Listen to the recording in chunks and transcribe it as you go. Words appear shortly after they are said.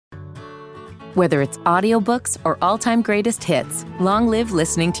Whether it's audiobooks or all-time greatest hits, long live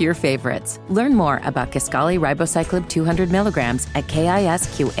listening to your favorites. Learn more about Kisqali Ribociclib 200 milligrams at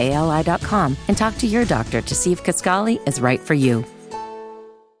KISQALI.com and talk to your doctor to see if Kisqali is right for you.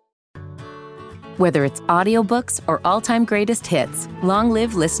 Whether it's audiobooks or all-time greatest hits, long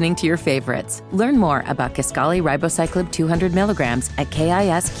live listening to your favorites. Learn more about Kisqali Ribociclib 200 milligrams at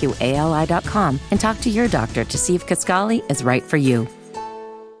KISQALI.com and talk to your doctor to see if Kisqali is right for you.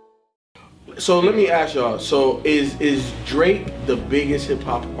 So let me ask y'all, so is Drake the biggest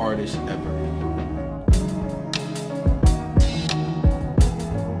hip-hop artist ever?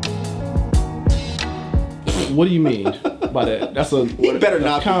 What do you mean by that? That's a better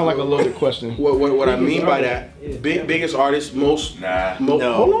not kind of like a loaded question. What I mean by that, biggest artist, most... No. Hold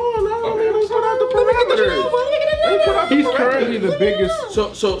on, let's put out the parameters. He's currently the biggest.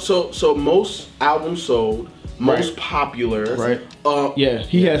 So most albums sold, most popular. Right. Yeah,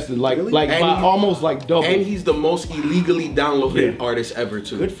 he has to Really? by almost like double. And he's the most illegally downloaded artist ever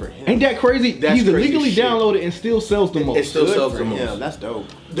too. Good for him. Ain't that crazy? That's He's crazy illegally shit. downloaded and still sells the most. It still Good sells for the most. him. That's dope.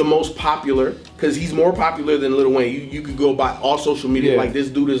 The most popular, because he's more popular than Lil Wayne. You could go by all social media, Yeah. like this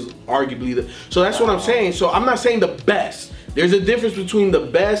dude is arguably the... So that's what I'm saying. So I'm not saying the best. There's a difference between the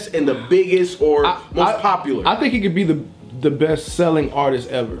best and the biggest or most popular. I think he could be the best selling artist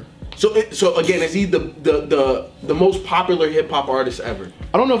ever. So again, is he the most popular hip hop artist ever?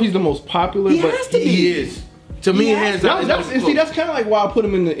 I don't know if he's the most popular, but has to be. He is. To me, hands down. that's kind of like why I put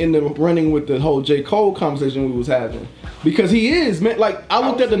him in the running with the whole J. Cole conversation we was having, because he is, man. Like I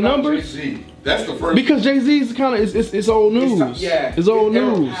looked at the numbers. Jay-Z. That's the first. Because Jay-Z's kind of it's old news. It's old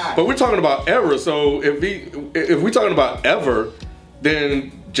news. But we're talking about ever. So if we're talking about ever,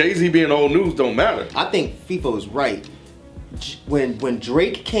 then Jay-Z being old news don't matter. I think FIFA is right. When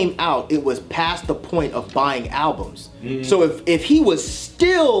Drake came out, it was past the point of buying albums. So if he was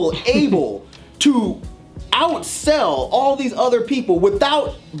still able to outsell all these other people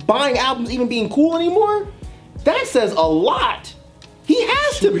without buying albums even being cool anymore, that says a lot. He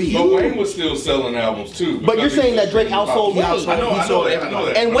has to be. But Wayne was still selling albums too. But you're saying that Drake outsold Wayne. I know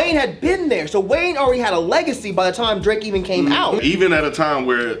that. And Wayne had been there, so Wayne already had a legacy by the time Drake even came out. Even at a time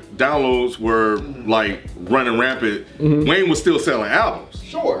where downloads were like running rampant, Wayne was still selling albums.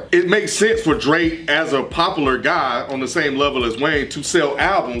 Sure. It makes sense for Drake as a popular guy on the same level as Wayne to sell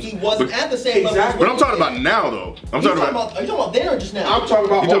albums. He wasn't at the same level. But I'm talking about now though. Are you talking about then or just now? I'm talking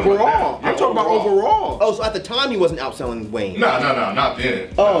about overall. I'm talking about overall. Oh, so at the time he wasn't outselling Wayne. No, not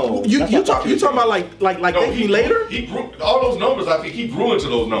then. Oh, You talking about like No, Thank Me Later? He grew all those numbers. I think he grew into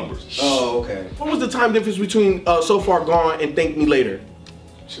those numbers. Oh, okay. What was the time difference between So Far Gone and Thank Me Later?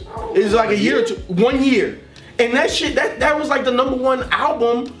 It's like a year or two, 1 year. And that shit, that was like the #1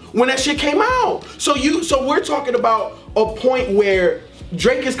 album when that shit came out. So we're talking about a point where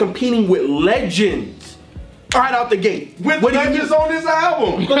Drake is competing with legends right out the gate. With legends on this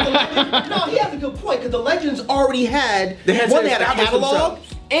album. But the Legends, no, he has a good point because the Legends already had They had one. to They had a establish catalog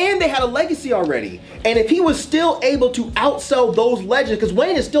themselves. and they had a legacy already. And if he was still able to outsell those legends, because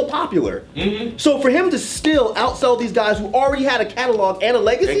Wayne is still popular, so for him to still outsell these guys who already had a catalog and a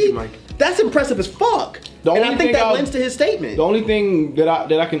legacy, Thank you, Mike. that's impressive as fuck. The And only I think thing that I'll- lends to his statement. The only thing that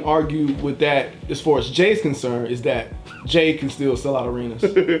I can argue with that, as far as Jay's concerned, is that Jay can still sell out arenas.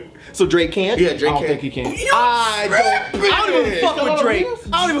 So Drake can't? Yeah, I Drake don't can. think he can. I don't even fuck with Drake. arenas?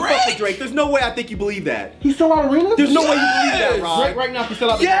 I don't even fuck with Drake. There's no way I think you believe that. He sell out arenas? There's no way you believe that, Yes! Rod. Drake right now can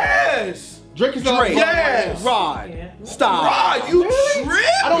sell out. Yes! Drake can sell Drake. out. Yes! Rod. Stop. Rod, you tripping?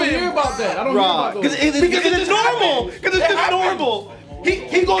 I don't hear about that. I don't Rod. hear Because about those. it's normal. Because it's It just happens. normal. He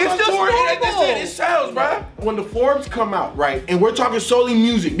goes It's on just tour and normal. it sells, bruh. When the Forbes come out, right, and we're talking solely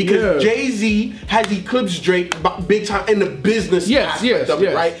music, because Yeah. Jay-Z has eclipsed Drake big time in the business aspect of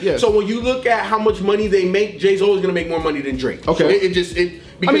it, right? yes. So when you look at how much money they make, Jay's always gonna make more money than Drake. Okay. So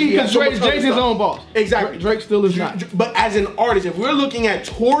because he has because so much other Jay's his stuff. own boss. Exactly. Drake still is not. But as an artist, if we're looking at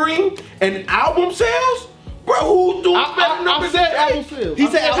touring and album sales, bro, who do better I numbers said than album Drake? sales. He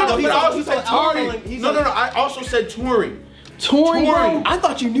said No, album. but I also said touring. He's No. I also said touring. Touring, bro. I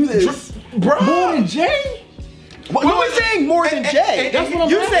thought you knew this. Bro. More than Jay? What, no one's saying more than Jay. That's what I'm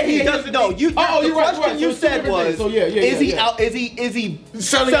You saying. said he doesn't. No, you. Oh, the you're right, question right. you So it's two said different was, things. So yeah, is he yeah. out? Is he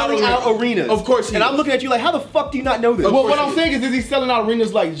Selling selling out out arenas? Of course he And is. I'm looking at you like, how the fuck do you not know this? Well, what I'm saying is he selling out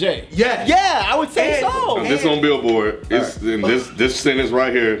arenas like Jay? Yeah. Yeah, I would say so. This on Billboard. It's in this sentence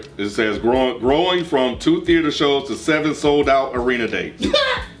right here. It says growing from 2 theater shows to 7 sold out arena dates.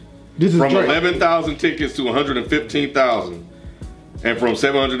 This is From Drake. 11,000 tickets to 115,000. And from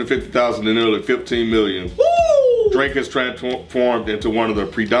 750,000 to nearly 15 million. Woo! Drake has transformed into one of the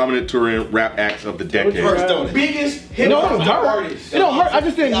predominant touring rap acts of the decade. Biggest hip No, hop it don't hurt. artist. It don't hurt. I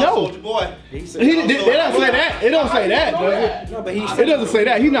just didn't know. Soulja Boy. They don't say that. It don't say that, does it? No, but he's It doesn't say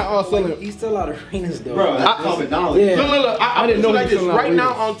that. He's not all selling. He's still out of arenas though. Bro, that's common knowledge. Yeah. Look, I didn't know like he was this. selling out Right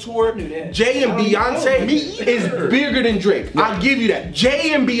now arenas. on tour, Jay and Beyonce is bigger than Drake. I'll give you that.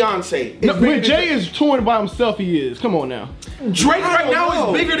 Jay and Beyonce. Is No, bigger when than Jay Drake. is touring by himself, he is. Come on now. Drake right don't now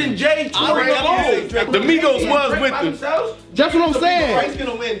know. is bigger than Jay touring don't alone. think Drake- The Migos was Drake with by them. themselves? That's what I'm saying. Drake's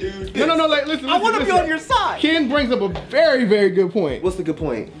gonna win, dude. No, like listen. I want to be listen. on your side. Ken brings up a very, very good point. What's the good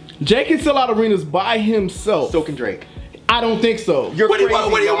point? Jay can sell out arenas by himself. So can Drake. I don't think so. You're What do you crazy,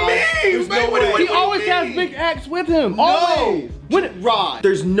 mean? Rod. There's man? no What do way. you He mean? always has big acts with him. Always. When, Rod,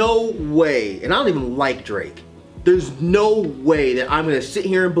 there's no way, and I don't even like Drake. There's no way that I'm gonna sit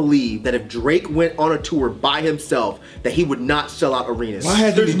here and believe that if Drake went on a tour by himself, that he would not sell out arenas. Why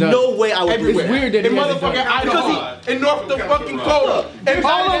hasn't There's he done no it? way I would do It's that. weird that In he hasn't done motherfucking it. Idaho, in North Dakota. And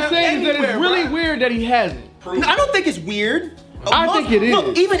All I'm saying is that it's anywhere, really bro. weird that he hasn't. No, I don't think it's weird. I think it is.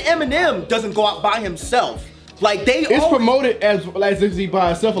 Look, even Eminem doesn't go out by himself. Like they It's always promoted as if he by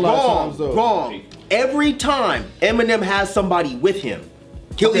himself a lot of wrong, times though. wrong. Every time Eminem has somebody with him,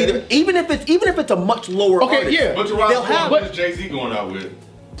 he'll Okay. either even if it's a much lower Okay, artist, yeah. But they'll Gerard, have. what is Jay-Z going out with?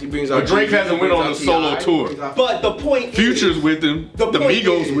 He brings But out Drake T.I., hasn't went on a T.I., solo tour. brings out- But the point Future's is, with him. The The point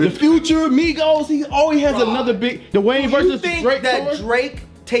Migos is- The with him. Future, Migos, he always has another big. The Wayne you versus think Drake that tour? Drake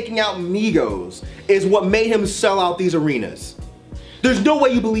taking out Migos is what made him sell out these arenas? There's no way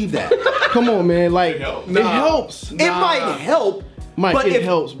you believe that. Come on, man. Like helps. it helps. It might help, Mike, but it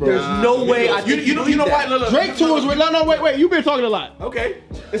helps, bro. There's no way I You think know why? Look, Drake tours with no, wait. You've been talking a lot. Okay.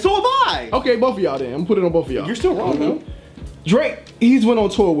 And so have I. Okay, both of y'all then. I'm gonna put it on both of y'all. You're still wrong though. Drake, he's went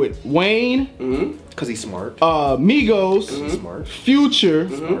on tour with Wayne, Cause he's smart. Migos, Smart. Future,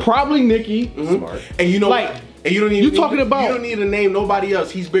 probably Nicki. Smart. And you know Like, what? And you don't even you talking about- You don't need to name nobody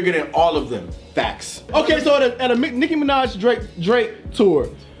else. He's bigger than all of them. Facts. Okay, so at a Nicki Minaj Drake tour,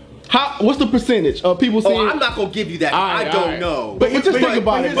 what's the percentage of people saying? Oh, I'm not gonna give you that. I don't know. But just think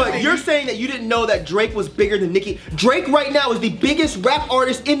about it. But you're saying that you didn't know that Drake was bigger than Nicki. Drake right now is the biggest rap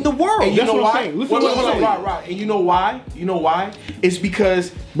artist in the world. And you That's know what I'm why? saying. Listen Wait, to what I'm hold on, saying. right. And you know why? You know why? It's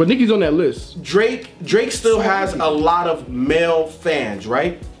because But Nicki's on that list. Drake still has a lot of male fans,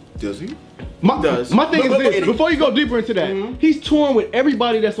 right? Does he? My does. thing is this. Before you go deeper into that, Mm-hmm. he's touring with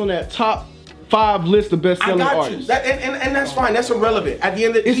everybody that's on that top 5 list of I best-selling got you. artists. That, and that's fine. That's irrelevant. At the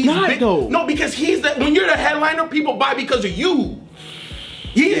end of It's he's not, though. No, because when you're the headliner, people buy because of you.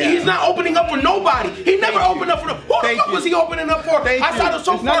 He's not opening up for nobody. He never opened up for who the Thank fuck you. was he opening up for? I saw the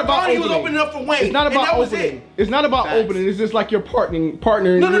So It's not Far about Gone. He was opening. opening up for Wayne. It's not and about that was opening. it. It's not about Facts. opening. It's just like your partner. No.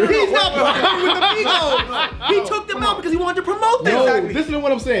 He's not partnering with the Migos. He took them out because he wanted to promote them. No, listen to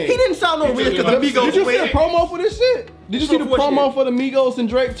what I'm saying. He didn't sound no real because the Migos Did you see the win. promo for this shit? Did you see the For what promo shit? for the Migos and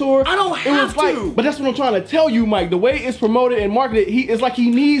Drake tour? I don't It was have like, to. but that's what I'm trying to tell you, Mike. The way it's promoted and marketed, it's like he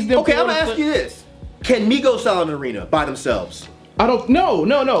needs them. Okay, to I'm gonna ask you this: can Migos sell an arena by themselves? I don't. No.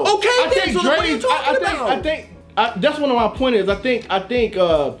 Okay, I then, think so what are you Dre's. talking I think that's one of my points. Is I think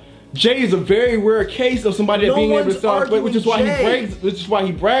Jay is a very rare case of somebody that No being able to one's sell, which is why arguing he Jay. brags. Which is why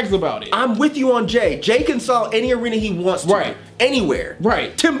he brags about it. I'm with you on Jay. Jay can sell any arena he wants to. Right. Anywhere.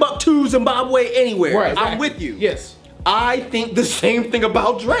 Right. Timbuktu, Zimbabwe, anywhere. Right. I'm with you. Yes. I think the same thing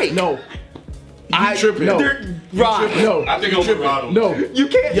about Drake. No. You tripping. No. Right. No. I think I'm with Rod on No. that. You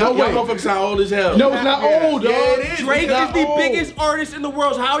can't. Y'all way. motherfuckers sound old as hell. No, it's not old, dog. Yeah, it is. Drake It's is not the old. biggest artist in the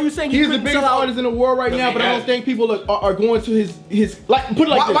world. So how are you saying he He's the couldn't biggest sell out? artist in the world right now, he but I don't has. think people are going to his like put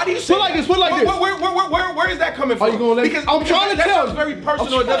it like this. Why do you say put it like this? Put it like this. Where is that coming from? Are you gonna let- because I'm trying to that tell sounds you. very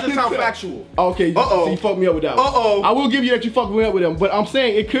personal. I'm It doesn't trying sound to tell- factual. Okay, so you fucked me up with that one. Uh-oh. I will give you that you fucked me up with them, but I'm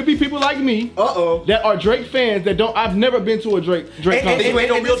saying it could be people like me Uh-oh. that are Drake fans that don't. I've never been to a Drake concert. you ain't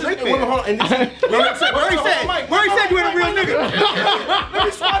no real this is- Drake wait, fan. hold on, and this is- Where he said you ain't a real nigga. Let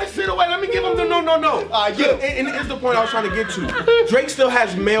me swat this shit away. Let me give him the no. get him. And it's the point I was trying to get to. Drake still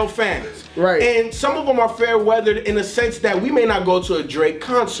has male fans. Right. And some of them are fair weathered in the sense that we may not go to a Drake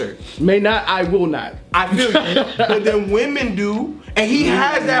concert. May not, I will not. I feel you. But then women do. And he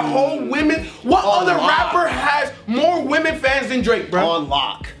has that whole women. What other lock. rapper has more women fans than Drake, bro? On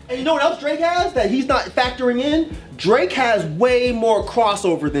lock. And you know what else Drake has that he's not factoring in? Drake has way more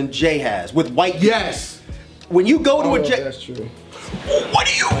crossover than Jay has with white people. Yes. When you go to Oh, a Jay, that's true. What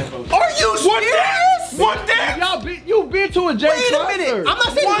are you? One dance? One dance? You've been to a Jay wait a concert. minute. I'm not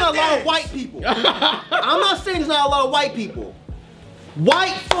saying there's not a lot dance. of white people. I'm not saying there's not a lot of white people.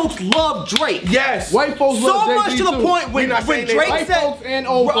 White folks love Drake. Yes. White folks So love much Jay-Z to the too. point when We're not saying they- Drake white said, folks and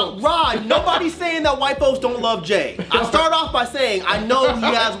old folks. Rod, nobody's saying that white folks don't love Jay. I start off by saying I know he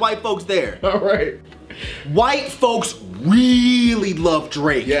has white folks there. All right. white folks really love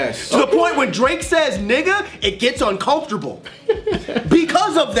Drake. Yes. To the point when Drake says nigga, it gets uncomfortable.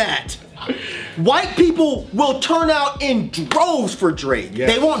 Because of that. White people will turn out in droves for Drake.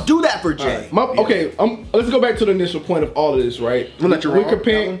 Yes. They won't do that for Jay. Okay, let's go back to the initial point of all of this, right? We're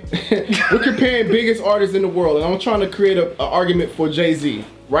comparing biggest artists in the world, and I'm trying to create an argument for Jay-Z,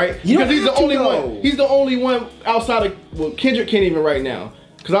 right? You Because don't he's the have to, only though. one. He's the only one outside of Kendrick can't even right now.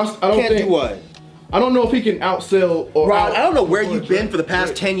 Because I don't Can't think do what? I don't know if he can outsell or Rod, I don't know where you've been for the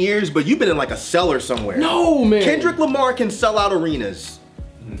past 10 years, but you've been in like a cellar somewhere. No, man. Kendrick Lamar can sell out arenas.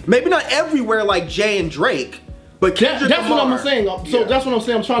 Maybe not everywhere like Jay and Drake, but Kendrick That's Lamar. what I'm saying. So that's what I'm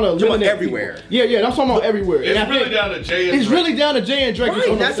saying. I'm trying to eliminate everywhere. people. Yeah, that's what I'm on everywhere. It's And I really think down to Jay and It's Drake. really down to Jay and Drake. is Right,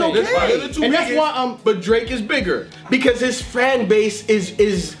 what I'm that's saying. okay. They're the two And that's biggest, why but Drake is bigger because his fan base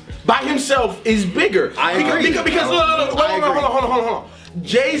is by himself is bigger. I agree. Because look, hold on.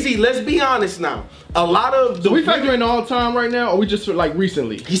 Jay-Z, let's be honest now. A lot of the So we factoring all time right now, or we just like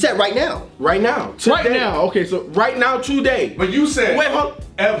recently? He said right now. right now, Right today. now, okay. So right now, today. But you said Wait, hold.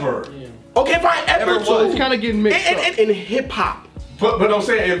 ever. Okay, fine. Ever Ever so was. it's kind of getting mixed up. in hip hop. But I'm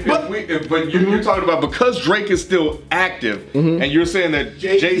saying but you're talking about because Drake is still active, and you're saying that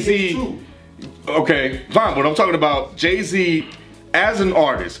Jay-Z. too. Okay, fine. But I'm talking about Jay-Z as an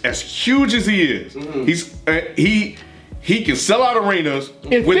artist, as huge as he is. He can sell out arenas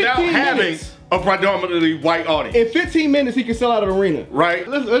In without 15 having minutes. a predominantly white audience. In 15 minutes, he can sell out an arena. Right.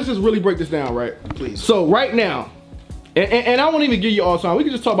 Let's just really break this down, right? Please. So right now, and I won't even give you all time. We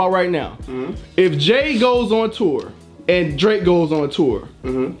can just talk about right now. If Jay goes on tour and Drake goes on tour,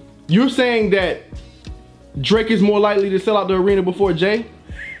 you're saying that Drake is more likely to sell out the arena before Jay?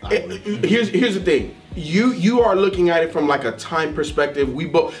 Here's the thing. You are looking at it from like a time perspective. We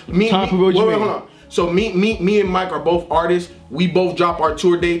both What you mean? hold on. So me and Mike are both artists. We both drop our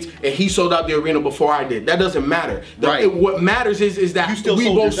tour dates, and he sold out the arena before I did. That doesn't matter. Right. What matters is that You still we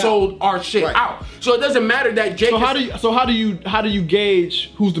sold both yours out. sold our shit Right. out. So it doesn't matter that Jake. So how do you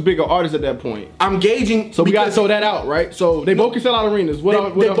gauge who's the bigger artist at that point? I'm gauging. So we got to because throw that out, right? So they both can sell out arenas.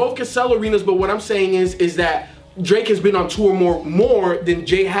 They both can sell arenas, but what I'm saying is that Drake has been on tour more than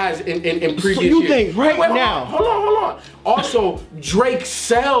Jay has in previous So you years. think right Wait, now- Hold on. Also, Drake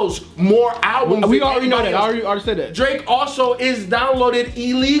sells more albums. We than already know that. anybody else. I already said that. Drake also is downloaded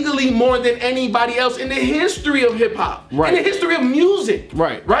illegally more than anybody else in the history of hip hop. Right. In the history of music.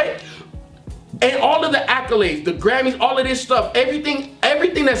 Right. Right? And all of the accolades, the Grammys, all of this stuff, everything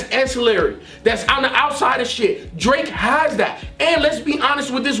that's ancillary, that's on the outside of shit, Drake has that. And let's be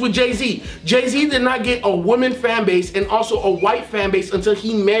honest with this with Jay-Z. Jay-Z did not get a woman fan base and also a white fan base until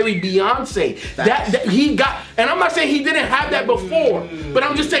he married Beyonce. That he got, and I'm not saying he didn't have that before, but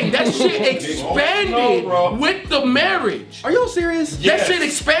I'm just saying that shit expanded with the marriage. Are y'all serious? That shit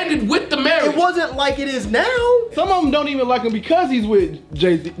expanded with the marriage. It wasn't like it is now. Some of them don't even like him because he's with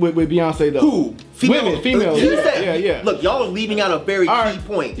Jay-Z, with Beyonce though. Who? Females. He said, Yeah. Look, y'all are leaving out a very All key right.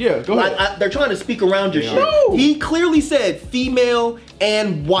 point. Yeah, go ahead. They're trying to speak around your shit. No. He clearly said female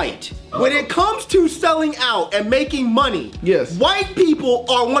and white. When it comes to selling out and making money, Yes. white people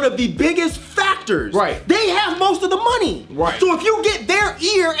are one of the biggest factors. Right. They have most of the money. Right. So if you get their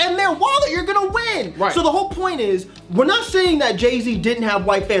ear and their wallet, you're gonna win. Right. So the whole point is, we're not saying that Jay-Z didn't have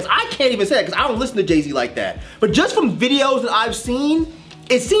white fans. I can't even say that because I don't listen to Jay-Z like that. But just from videos that I've seen,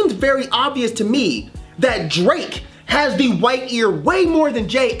 it seems very obvious to me that Drake has the white ear way more than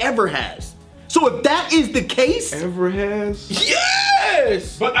Jay ever has. So if that is the case, Ever has.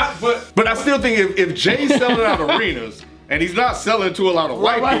 Yes! But I still think if Jay's selling out arenas and he's not selling to a lot of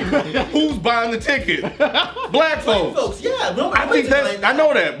white people, who's buying the ticket? Black folks. yeah, no, I think I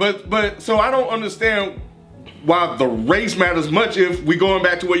know that, but so I don't understand why the race matters much if we going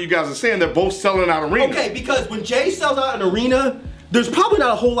back to what you guys are saying. They're both selling out arenas. Okay, because when Jay sells out an arena, there's probably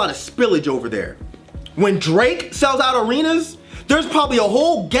not a whole lot of spillage over there. When Drake sells out arenas, there's probably a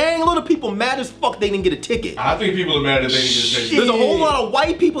whole gang load of people mad as fuck they didn't get a ticket. I think people are mad that they didn't get Jay-Z. There's a whole lot of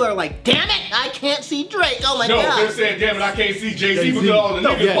white people that are like, damn it, I can't see Drake. Oh my No, god. they're saying, damn it, I can't see Jay-Z because all the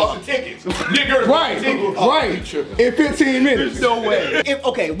niggas yes. bought the tickets. Niggas Right. bought the tickets. Right. In 15 minutes. No way.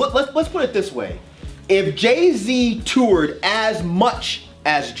 Let's put it this way. If Jay-Z toured as much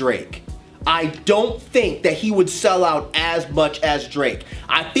as Drake, I don't think that he would sell out as much as Drake.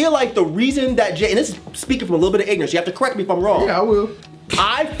 I feel like the reason that Jay, and this is speaking from a little bit of ignorance, you have to correct me if I'm wrong. Yeah, I will.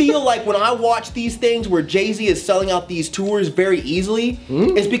 I feel like when I watch these things where Jay-Z is selling out these tours very easily,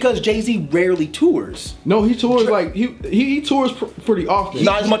 it's because Jay-Z rarely tours. No, he tours like he tours pretty often.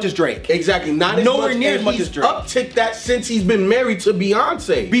 Not as much as Drake. Exactly. Not as Nowhere much, near and as much he's as Drake. upticked that since he's been married to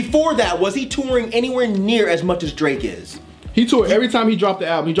Beyonce. Before that, was he touring anywhere near as much as Drake is? He toured every time he dropped the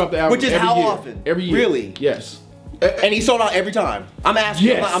album. He dropped the album Which is every how year. often? Every year. Really? Yes. And he sold out every time. I'm asking.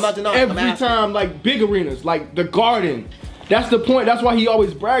 Yes. I'm not denying. I'm Every asking. time, like big arenas, like the Garden. That's the point. That's why he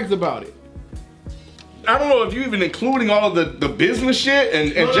always brags about it. I don't know if you even including all of the business shit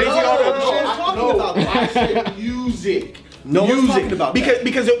and Jay-Z all that other shit. I'm talking about I said music. No one's talking about that.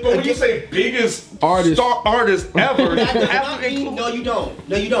 because But when you say biggest Artist. star artist ever, That you does have not to mean, include. no, you don't.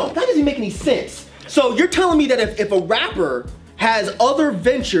 No, you don't. That doesn't make any sense. So you're telling me that if a rapper has other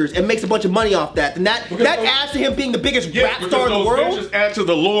ventures and makes a bunch of money off that, then that adds to him being the biggest rap star in the world? Just add to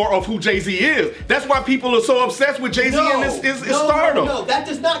the lore of who Jay-Z is. That's why people are so obsessed with Jay-Z and his stardom. No, that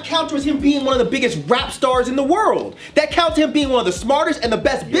does not count towards him being one of the biggest rap stars in the world. That counts him being one of the smartest and the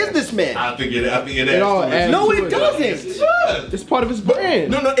best businessmen. I think it adds all to it. adds No, to it doesn't. It's part of his brand.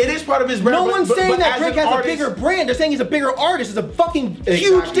 No, it is part of his brand. No but- one's but- saying but that as Drake an has artist- a bigger brand. They're saying he's a bigger artist. It's a fucking huge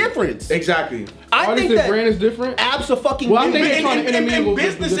Exactly. difference. Exactly. I Artist think and that brand is different. Abso-fucking-lutely. Well, I think they're And- trying and- to and intermingle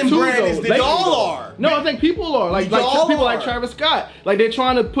business the and two, brand though. is Lately, different. Y'all though. are. No, I think people are like Y'all people are. like Travis Scott. Like they're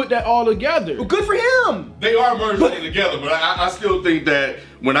trying to put that all together. Well, good for him. They are merging together, but I still think that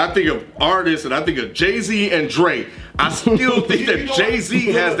when I think of artists and I think of Jay-Z and Drake, I still think that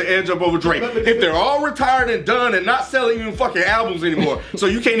Jay-Z has the edge up over Drake. If they're all retired and done and not selling even fucking albums anymore, so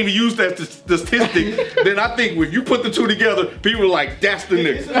you can't even use that statistic, then I think when you put the two together, people are like, that's the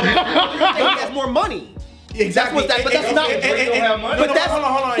nigga. He has more money. Exactly. But that's not. Drake don't have money. But No, that's, hold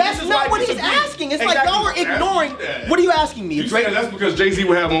on. that's This is not why I what he's disagree. asking. It's like Exactly. y'all are ignoring. That. What are you asking me? You Drake? saying that's because Jay-Z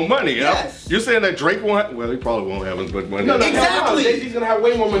will have more money? Yes. You're saying that Drake won't? Well, he probably won't have as much money. No, Exactly. Jay-Z's gonna have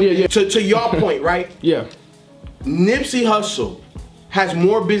way more money. Yeah. To your point, right? Yeah. Nipsey Hussle has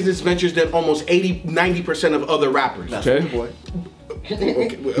more business ventures than almost 90% of other rappers. Okay. Boy.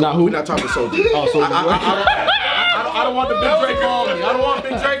 Okay, Not who? We're not talking Soulja. Oh, so I don't want the big Drake on me. I don't want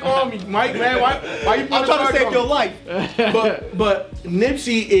big Drake on me, Mike. Man, why you? I'm trying to save your life. But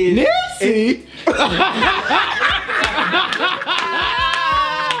Nipsey is Nipsey.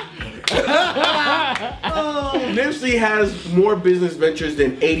 Nipsey has more business ventures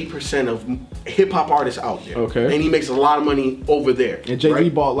than 80% of hip hop artists out there. Okay. And he makes a lot of money over there. And Jay-Z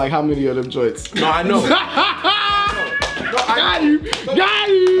right? bought like how many of them joints? No, I know. Got you. Got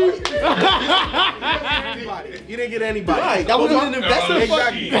you. You didn't get anybody. Right, that wasn't an investment.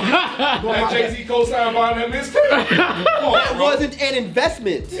 Exactly. That Jay-Z co-signed buying him his tape. That wasn't an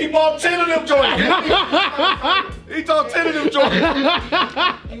investment. He bought 10 of them joints. He bought 10 of them joints.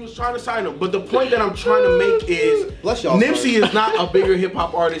 He was trying to sign him. But the point that I'm trying to make is Bless y'all, Nipsey is not a bigger hip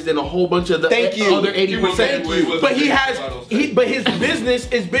hop artist than a whole bunch of the Thank you. other 80%. Thank you. But he has but his business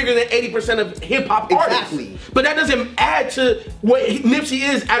is bigger than 80% of hip hop Exactly. artists. But that doesn't add to what Nipsey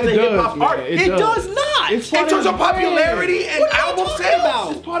is as a It hip does, hop man. artist. It does not. It's In part terms of of his brand. popularity and What are you album talking sales.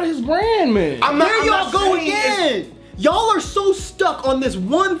 about? It's part of his brand, man. I'm not, There I'm y'all not go saying it's- again. Y'all are so stuck on this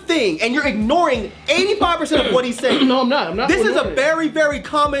one thing, and you're ignoring 85% of what he's saying. No, I'm not. I'm not. This is a ignoring it. very, very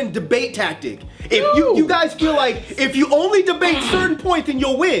common debate tactic. If you guys feel like if you only debate certain points, then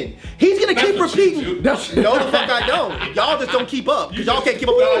you'll win. He's gonna keep what you repeating. do. That's No, the fuck I don't. Y'all just don't keep up because y'all can't keep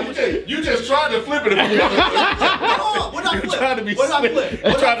up No, with you just tried to flip it. What did I You're flip? trying to be What did I slick. flip? You're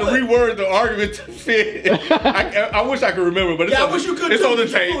What did I trying to flip? reword the argument to fit. I wish I could remember, but it's, Yeah, I on, wish you could it's too. on the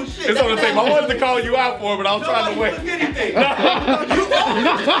You tape. full of shit. It's on the That's tape. I what wanted to call you out for it, but I was trying to wait. Nobody flipped anything.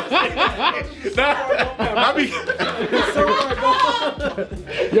 I be,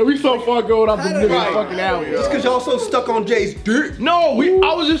 Yeah, we so far going off the Right. nigga fucking album. It's because y'all so stuck on Jay's dick. No,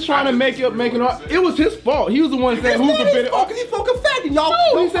 I was just trying to make an art. It was his fault. He was the one saying who's the bigger Because he spoke a fact, and y'all.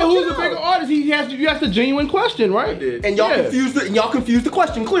 No, he said who's the fucking bigger artist. You asked a genuine question, right? I did. And y'all Yeah. confused the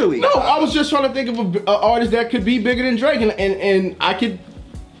question clearly. No, I was just trying to think of an artist that could be bigger than Drake, and I could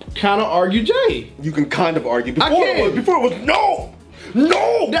kind of argue Jay. You can kind of argue. I can. Before it was no.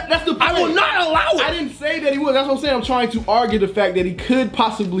 That's the point. I will not allow it. I didn't say that he was. That's what I'm saying. I'm trying to argue the fact that he could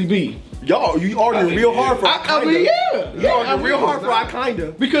possibly be. Y'all, you arguing real hard for I mean, yeah. You arguing real mean, hard for I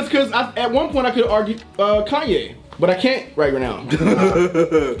kinda. Because at one point I could argue Kanye, but I can't right now.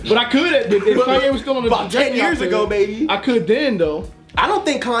 But I could if Kanye was still on the About 10 trajectory I years could. ago, baby. I could then though. I don't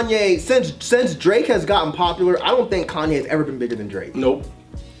think Kanye, since Drake has gotten popular, I don't think Kanye has ever been bigger than Drake. Nope.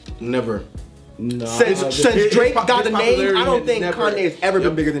 Never. No. Since his Drake got his the name, I popularity don't think never- Kanye has ever been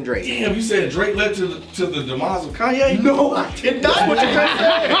Yep. bigger than Drake. damn, you said Drake led to the demise of Kanye? No, I did not. What you just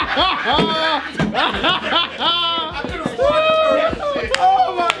said.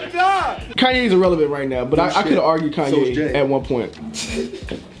 Oh my God! Kanye's irrelevant right now, but I could argue So is Kanye Jay. at one point.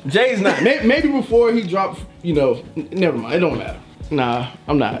 Jay's not. Maybe before he dropped, never mind. It don't matter. Nah,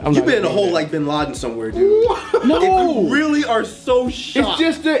 I'm not. You've been in a hole like Bin Laden somewhere, dude. No. If you really are so shocked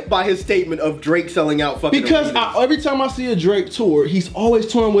just that- by his statement of Drake selling out fucking Because arenas. every time I see a Drake tour, he's always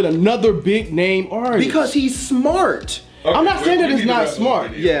touring with another big name artist. Because he's smart. I'm not saying that it's not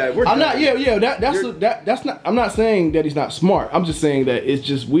smart. Yeah, we're I'm done. not. Yeah. That's not. I'm not saying that he's not smart. I'm just saying that it's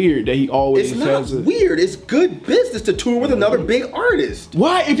just weird that he always It's not has. weird. It's good business to tour with another big artist.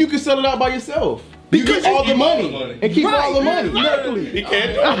 Why, if you can sell it out by yourself? You Because get all you the keep all money the money. and keep Right, all the money. exactly. He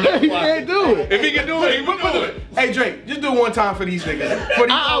can't do it. He can't do it. If he can do it, he would do it. Hey Drake, just do it one time for these niggas. For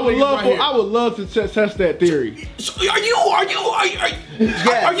these I old would niggas love. right here. I would love to test that theory. So are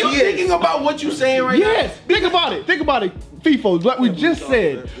you thinking about what you saying right Yes. Think about it. Think about it. FIFO, like we just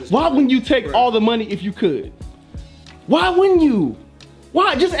said. Why wouldn't you take all the money if you could? Why wouldn't you?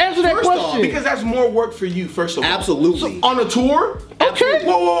 Why? Just answer that First off, question. now? Because that's more work for you, first of all. Absolutely. So, on a tour? okay.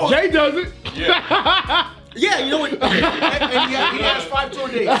 Whoa. Jay does it. Yeah, you know what? And he has 5 tour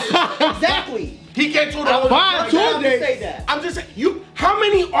dates. Exactly. He can't tour the whole 5 tour I'm gonna say dates. that. I'm just saying, how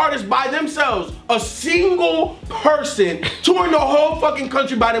many artists by themselves, a single person, touring the whole fucking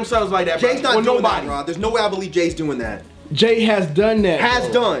country by themselves like that? Jay's bro? not With doing nobody. that, Rod. There's no way I believe Jay's doing that. Jay has done that. Has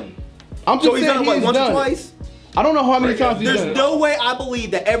bro. done. I'm just So he's saying done it, what, he's once or done it. twice? I don't know how many times he's done There's it. no way I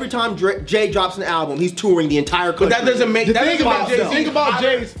believe that every time Jay drops an album, he's touring the entire country. But that doesn't make The that thing doesn't about make Jay-Z think about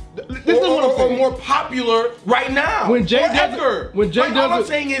hotter Jay's. This is what I'm or saying. more popular right now. When Jay or does it- ever. when Jay Like, all does I'm it-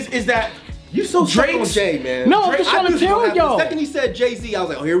 saying is that You so stuck on Drake's- Jay, man. No, I'm Drake, just trying I to knew this was tell gonna happen. y'all. The second he said Jay-Z, I was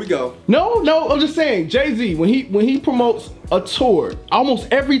like, oh, here we go. No, I'm just saying, Jay-Z, when he promotes a tour, almost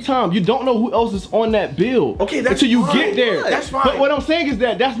every time, you don't know who else is on that bill. Okay, that's until you fine. get there. That's fine. But what I'm saying is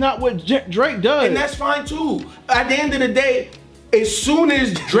that's not what Drake does. and that's fine too. At the end of the day, as soon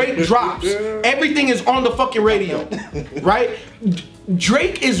as Drake drops, everything is on the fucking radio, right?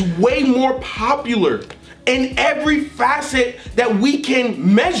 Drake is way more popular in every facet that we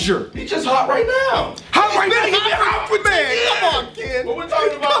can measure. He's just hot right now. How right now? He's been hot for 10 years. Come on, kid. But we're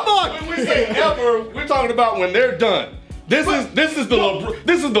talking about Come on. when we say ever, we're talking about when they're done. This is the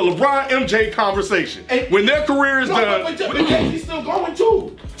LeBron MJ conversation. When their career is done. But he's still going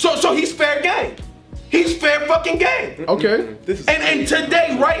too. So he's fair game. He's fair fucking game. okay. And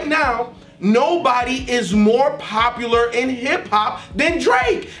today, right now, nobody is more popular in hip hop than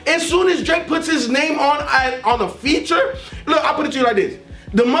Drake. As soon as Drake puts his name on a feature, look, I'll put it to you like this: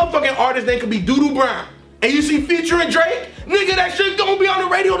 the motherfucking artist name could be Doodoo Brown, and you see featuring Drake, nigga, that shit gonna be on the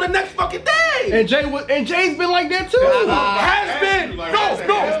radio the next fucking day. And Jay's been like that too. Has been. Like No, that.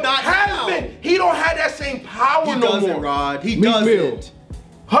 no, It's not has now. been. He don't have that same power He no doesn't, more. Rod. He Meek doesn't. Mill.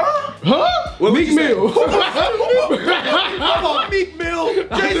 Huh? Huh? What would Meek you say? Mill. Come on, Meek Mill.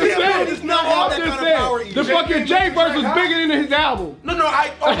 I'm Jay-Z just saying. does not have that I'm just kind of power. saying. The fucking Jay verse was bigger than his album. No, On the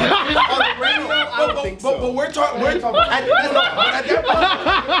radio, I don't think so. But we're talking. At that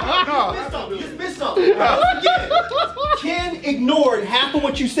point, You missed something. Don't forget, Ken ignored half of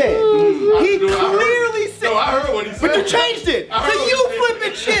what you said. He clearly said. No, I heard what he said. But you changed it. I heard So what you he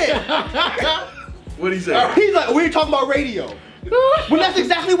said. flipping shit. What'd he say? He's like, we were talking about radio. When that's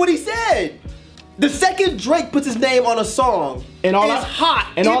exactly what he said. The second Drake puts his name on a song, And all it's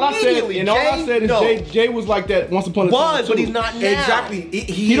hot. And all I said, immediately. is no. Jay was like that once upon a time. Was, but too. he's not now. Exactly.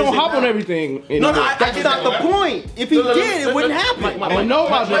 He don't isn't hop on now. everything. No, anymore. I That's get not that. the point. If he did, it wouldn't happen. I know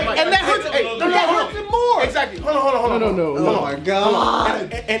about that. And that hurts. That hurts him more. Exactly. Hold on. No. Oh my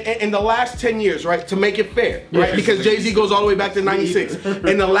God. And in the last 10 years, right, to make it fair, right, because Jay-Z goes all the way back to 96.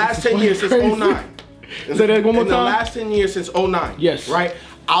 In the last 10 years since 09. Say that one more In the time. last 10 years since 09. Yes. Right?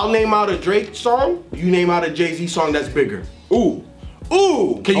 I'll name out a Drake song, you name out a Jay-Z song that's bigger. Ooh.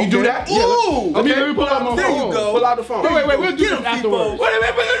 Can you do that? Ooh. Let me pull out my There you phone. go. Pull out the phone. Wait, we'll do Get this him, afterwards. Fipo.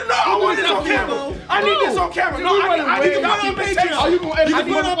 Wait, no, I want this on Get him, camera. Fipo. I need this on camera. No, I need Put it on Patreon. Are you gonna edit You this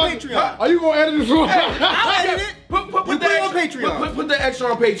can put it on motherfucker? Patreon. Are you gonna edit this one? I'll edit it. Put You the put it on extra- Patreon. Put the extra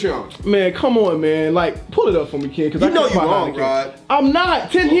on Patreon. Man, come on, man. Like, pull it up for me, kid. Cause You I know can't you find wrong, out. Rod. I'm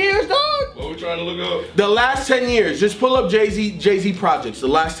not. 10 years, dog. What we trying to look up? The last 10 years, just pull up Jay-Z projects, the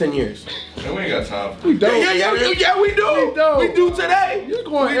last 10 years. Man, we ain't got time for We don't. Yeah, we do. We don't. We do today. You're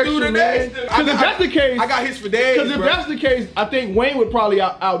going we do extra, today. man. Because if that's the case, I got hits for days. because if bro. that's the case, I think Wayne would probably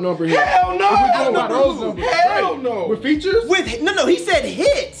outnumber him. Hell no. If we go by Outnumber those who? numbers. Hell Right. no. With features? With no, he said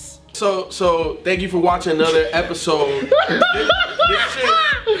hits. So thank you for watching another episode.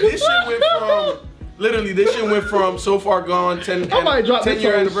 this shit went from literally this shit went from So Far Gone 10 I might drop this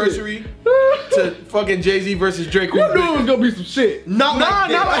year whole anniversary to fucking Jay-Z versus Drake. You knew it was gonna be some shit. Not like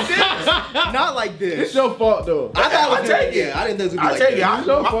this. not like this. Not like this. It's your fault, though. I thought it was I take gonna- it. Yeah, I didn't think it was I gonna be take like it. that. It's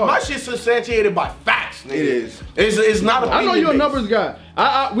your My fault. shit's substantiated by facts. facts. Nigga. It is. It's not opinion. I know you're a based. numbers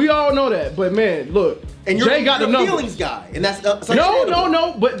guy. We all know that. But man, look, And you're, Jay got the you're a numbers. feelings guy, and that's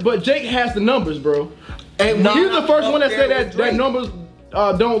No. But Jake has the numbers, bro. And He was the first one that up said there that with Drake. numbers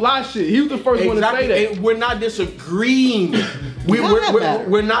don't lie shit. He was the first one to say that. And we're not disagreeing.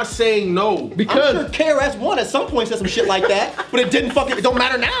 We're not saying no. Because I'm sure KRS-One at some point said some shit like that, but it didn't fucking. It don't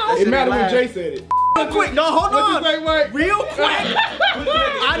matter now. it mattered when Jay said it. Real quick, no, hold What on. you say, Mike? Real quick.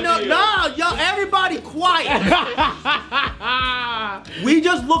 I know, nah, y'all, everybody quiet. We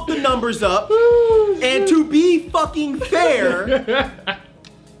just looked the numbers up, and to be fucking fair,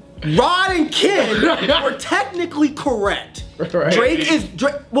 Rod and Ken were technically correct. Right. Drake.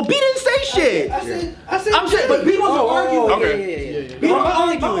 Well, B didn't say shit. I said I'm saying, but B wasn't arguing. Okay. Yeah. B wasn't My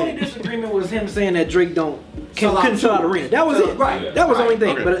only arguing. disagreement was him saying that Drake Sell out couldn't sell out arena. That was it. Right. That was the only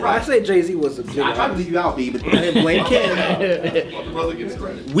thing. Okay. But I say Jay-Z was a bigger I tried to leave you out, B, but I didn't blame Ken. The brother gets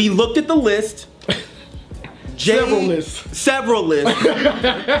credit. We looked at the list. Several lists.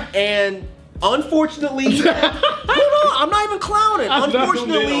 And unfortunately, hold on, I'm not even clowning.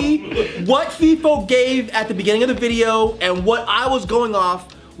 Unfortunately, what FIFO gave at the beginning of the video and what I was going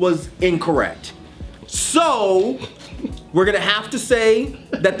off was incorrect. So, we're gonna have to say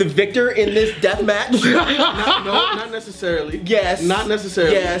that the victor in this death match. Not necessarily. Yes. Not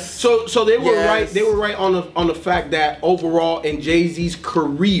necessarily. Yes. So they were Yes. right. They were right on the fact that overall in Jay-Z's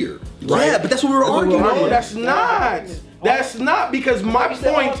career. Right? Yeah, but that's what we were arguing. No, that's not. That's not because my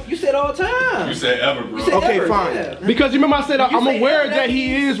point. You said all the time. You said ever, bro. Okay, Ever, fine. yeah. Because you remember I said I'm say aware ever, that that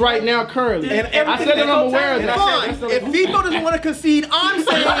he is right now currently. And I said that I'm aware of that. Fine. If FIFO doesn't want to concede, I'm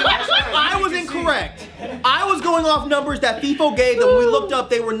saying I was incorrect. I was going off numbers that FIFO gave that when we looked up,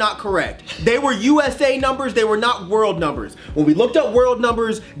 they were not correct. They were USA numbers, they were not world numbers. When we looked up world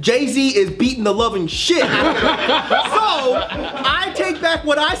numbers, Jay-Z is beating the loving shit out of them. So, I take back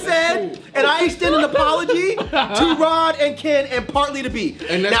what I said, and I extend an apology to Rod and Ken and partly to B.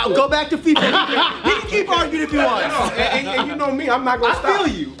 And that's now cool. go back to FIFO. He can keep arguing if he wants. And you know me, I'm not gonna I stop. feel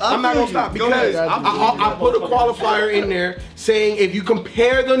you. I'm not gonna stop Go because ahead. I put a qualifier in there saying if you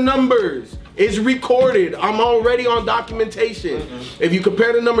compare the numbers, it's recorded. I'm already on documentation. If you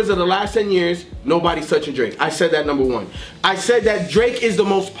compare the numbers of the last 10 years, nobody's touching Drake. I said that number one. I said that Drake is the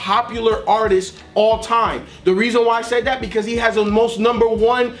most popular artist all time. The reason why I said that because he has the most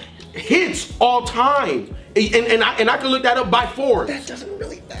 #1 hits all time. And I can look that up by Forbes. That doesn't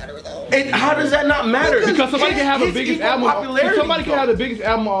really matter though. And how does that not matter? Because somebody can have the His biggest equal album. popularity, Somebody can though. have the biggest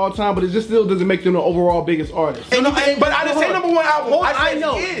album of all time, but it just still doesn't make them the overall biggest artist. But I didn't say #1 album. Hold on, I I said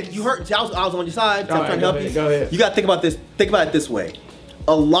know. he is. You heard. I was on your side. I'm All trying right, to help go you. ahead, go ahead. You got to think about this. Think about it this way.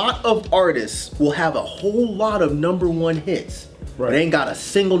 A lot of artists will have a whole lot of #1 hits. Right. They ain't got a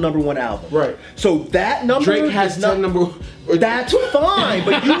single #1 album. Right. So that number Drake has is not. 10 number. That's fine,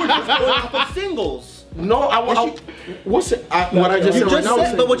 but you were just going off of singles. No, what's it? What I just You said right just now.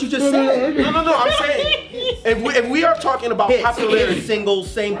 said, but what you just said. No. I'm saying if we are talking about Hits, popularity,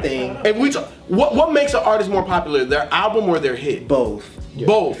 singles, same thing. if we talk, what makes an artist more popular, their album or their hit? Both.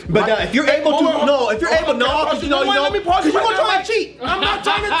 Both. But now, if you're able to, because you know, let me pause you you're right gonna try there. to cheat. I'm not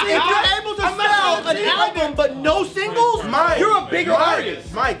trying to cheat. If you're able to I'm not sell trying to an cheat. album but no singles, Mike, you're a bigger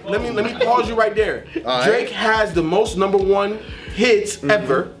artist. Mike, let me pause you right there. All right. Drake has the most #1 hits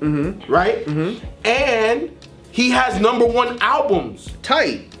ever, right? And he has #1 albums.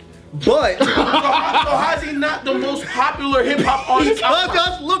 Tight. But So how is he not the most popular hip hop artist? I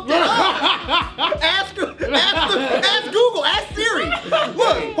just looked it up. Ask Google, ask Siri.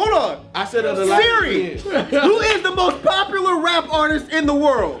 Look, hold on. I said it a lot. Siri, who is the most popular rap artist in the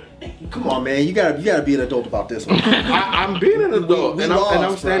world? Come on, man, you gotta be an adult about this one. I'm being an adult, We and I'm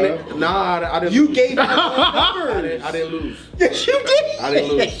lost, standing. bro. Nah, I didn't. You lose. gave out numbers. I didn't lose. Yes, you did. I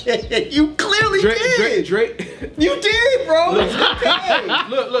didn't lose. You clearly did. Drake. You did, bro. It's okay.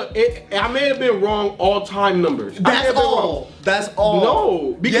 Look. I may have been wrong all-time numbers. I may have That's been all. wrong. That's all.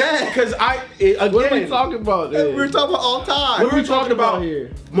 No, because What are we again, talking about? We were talking about all time. we were talking about here?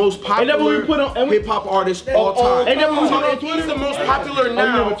 most then when we popular put on- hip hop artist all time. And then when we So put on if he's Twitter- the most popular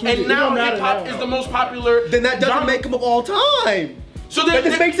now, never tweeted. and It now don't matter hip hop now. is the most popular. Then that doesn't genre. make him of all time. So That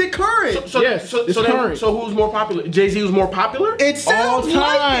just makes it current. Yes, it's current. So who's more popular? Jay-Z was more popular? It sounds All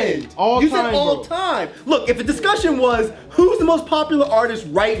like time. it. All you time, said all bro. time. Look, if the discussion was who's the most popular artist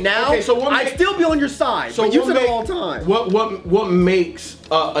right now, Okay, so what I'd make- still be on your side. So but you what said make- all time. What makes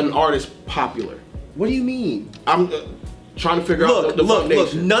an artist popular? What do you mean? I'm trying to figure out the Look.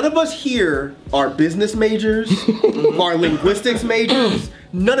 foundation. None of us here are business majors, are linguistics majors.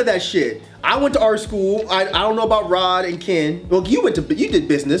 None of that shit. I went to art school. I don't know about Rod and Ken. Well, you did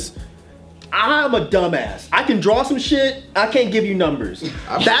business. I'm a dumbass. I can draw some shit. I can't give you numbers.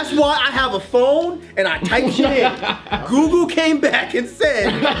 That's why I have a phone and I type shit in. Google came back and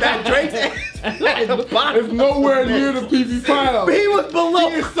said that Drake's It's nowhere near the PP pile. He was below.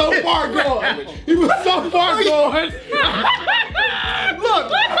 He is so far gone. He was so far gone.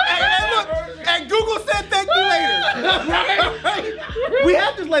 Look, and Google said thank you later. We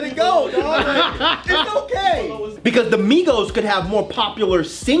have to let it go, dog. Like, it's okay. Because the Migos could have more popular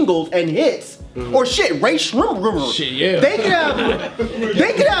singles and hits. Or shit, Ray Shrimp. Shit, yeah. They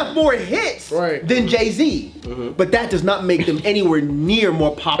could have more hits Right. than Jay-Z. But that does not make them anywhere near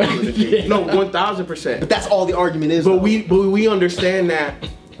more popular than Jay-Z. No, 1000%. But that's all the argument is. But though. we understand that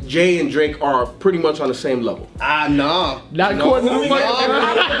Jay and Drake are pretty much on the same level. Nah. Not according to the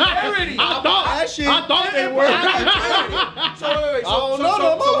fucking. That shit. I thought they were.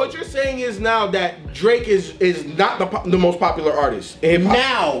 So what you're saying is now that Drake is not the most popular artist in hip-hop.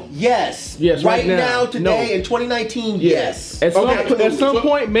 Now, yes. Yes, right right now, now, today, no. in 2019, yes. At some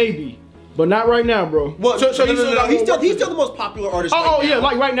point, maybe. But not right now, bro. Well, So so you still got he's more still the most popular artist. Oh, right yeah, now.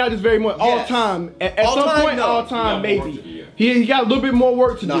 like right now, just very much. All Yes. time. At All some time, point, no. all time, He got more work maybe. to do, yeah. He got a little bit more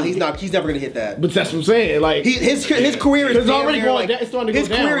work to do. No, he's not. He's never gonna hit that. But that's what I'm saying. Like, His career is It's damn already near, going like, down- it's starting to his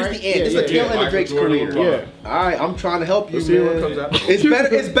go down, career right? is the end. Yeah, It's yeah, the tail yeah. end of Michael Drake's Jordan career. will yeah. All right, I'm trying to help you, Let's see what man. comes out. It's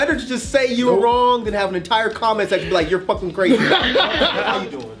better. It's better to just say you were wrong than have an entire comment section be like, "You're fucking crazy." How you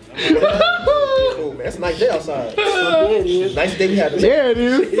doing? Cool, man. It's a nice day outside. Yeah, it is. Nice day we had. Today. Yeah, it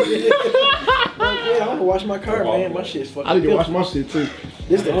is. Yeah, I'm gonna wash my car, man. My shit's fucking I need to filthy. watch my shit too.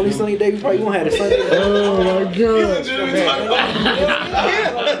 This is the only sunny day we probably gonna have. A sunny day. Oh my god.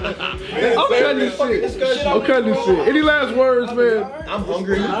 I'm cutting this shit. I'm cutting this shit. Any last words, man? I'm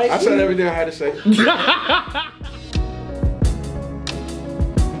hungry. I said everything I had to say.